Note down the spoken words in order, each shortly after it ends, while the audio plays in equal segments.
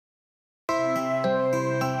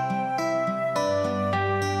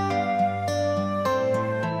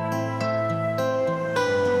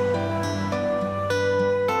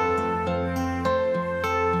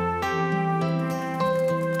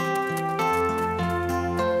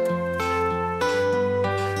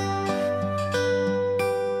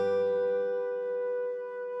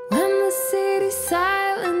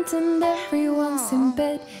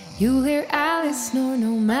You'll hear Alice snore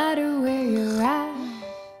no matter where you're at.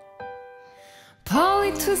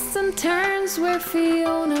 Polly twists and turns where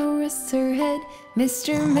Fiona rests her head.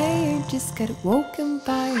 Mr. Mayor just got woken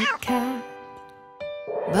by a cat.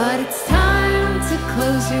 But it's time to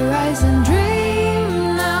close your eyes and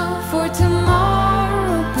dream now, for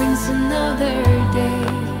tomorrow brings another day.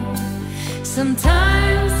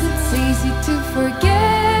 Sometimes it's easy to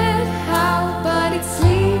forget how, but it's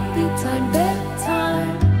sleepy time,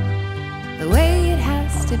 bedtime, the way it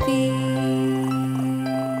has to be.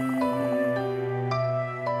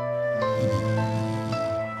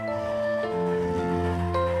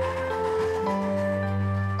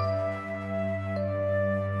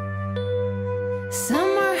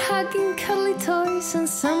 Some are hugging cuddly toys and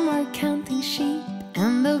some are counting sheep,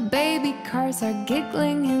 and the baby cars are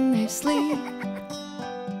giggling in their sleep.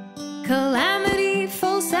 Calamity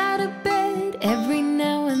falls out of bed every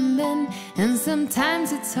now and then, and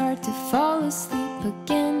sometimes it's hard to fall asleep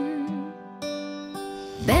again.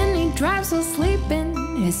 Benny drives while sleeping,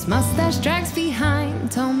 his mustache drags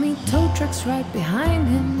behind. Tommy tow trucks right behind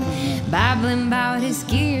him, babbling about his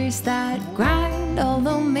gears that grind,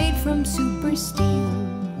 although made from super steel,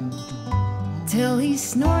 till he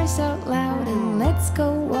snores out loud and lets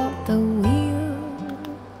go of the wheel.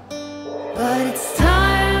 But it's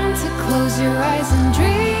time to close your eyes and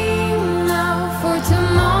dream now, for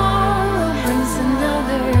tomorrow brings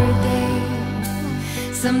another day.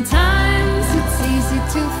 Sometimes it's easy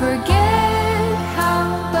to forget how,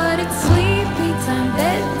 but it's sleepy time,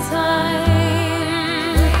 bedtime.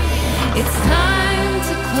 It's time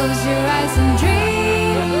to close your eyes and dream.